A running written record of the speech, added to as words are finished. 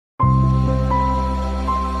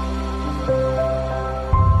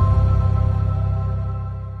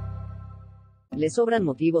le sobran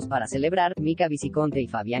motivos para celebrar. Mica, Viciconte y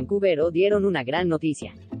Fabián Cubero dieron una gran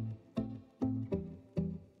noticia.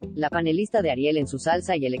 La panelista de Ariel en su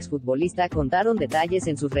salsa y el exfutbolista contaron detalles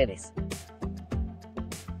en sus redes.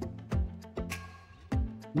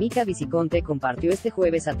 Mica Viciconte compartió este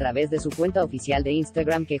jueves a través de su cuenta oficial de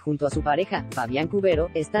Instagram que junto a su pareja, Fabián Cubero,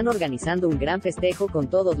 están organizando un gran festejo con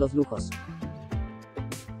todos los lujos.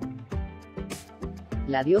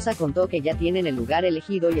 La diosa contó que ya tienen el lugar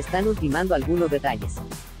elegido y están ultimando algunos detalles.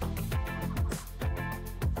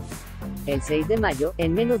 El 6 de mayo,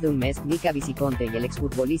 en menos de un mes, Mica Viciconte y el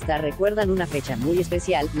exfutbolista recuerdan una fecha muy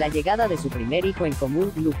especial, la llegada de su primer hijo en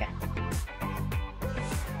común, Luca.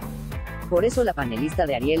 Por eso la panelista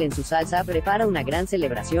de Ariel en su salsa prepara una gran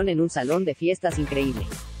celebración en un salón de fiestas increíble.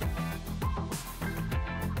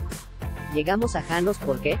 Llegamos a Janos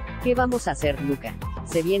porque, ¿qué vamos a hacer, Luca?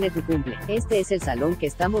 Se viene tu cumple. Este es el salón que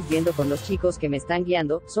estamos viendo con los chicos que me están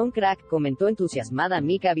guiando, son crack, comentó entusiasmada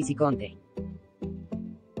Mica Viciconte.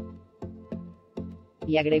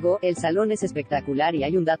 Y agregó, el salón es espectacular y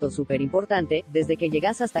hay un dato súper importante, desde que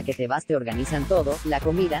llegas hasta que te vas te organizan todo, la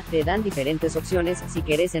comida, te dan diferentes opciones, si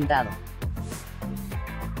querés sentado.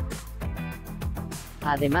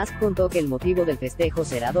 Además, contó que el motivo del festejo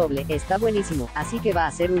será doble, está buenísimo, así que va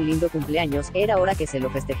a ser un lindo cumpleaños, era hora que se lo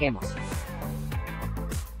festejemos.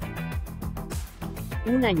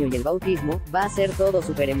 Un año y el bautismo, va a ser todo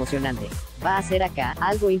súper emocionante. Va a ser acá,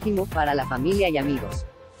 algo íntimo, para la familia y amigos.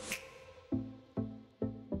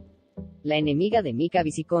 La enemiga de Mica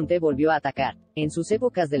Viciconte volvió a atacar. En sus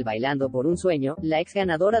épocas del Bailando por un Sueño, la ex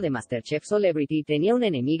ganadora de MasterChef Celebrity tenía una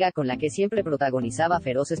enemiga con la que siempre protagonizaba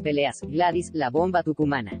feroces peleas, Gladys, la bomba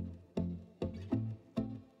tucumana.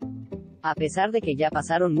 A pesar de que ya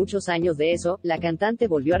pasaron muchos años de eso, la cantante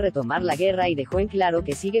volvió a retomar la guerra y dejó en claro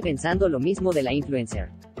que sigue pensando lo mismo de la influencer.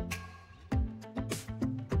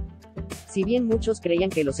 Si bien muchos creían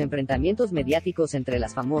que los enfrentamientos mediáticos entre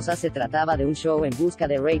las famosas se trataba de un show en busca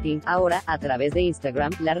de rating, ahora, a través de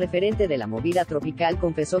Instagram, la referente de la movida tropical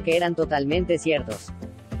confesó que eran totalmente ciertos.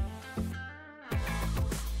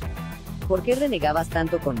 ¿Por qué renegabas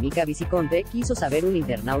tanto con Mica Viciconte?, quiso saber un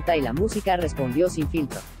internauta y la música respondió sin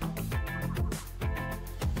filtro.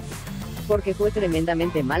 Porque fue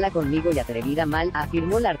tremendamente mala conmigo y atrevida mal,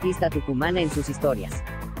 afirmó la artista tucumana en sus historias.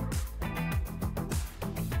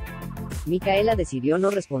 Micaela decidió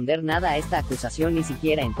no responder nada a esta acusación ni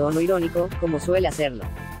siquiera en tono irónico, como suele hacerlo.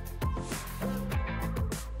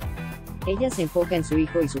 Ella se enfoca en su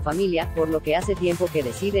hijo y su familia, por lo que hace tiempo que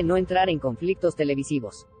decide no entrar en conflictos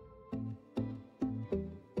televisivos.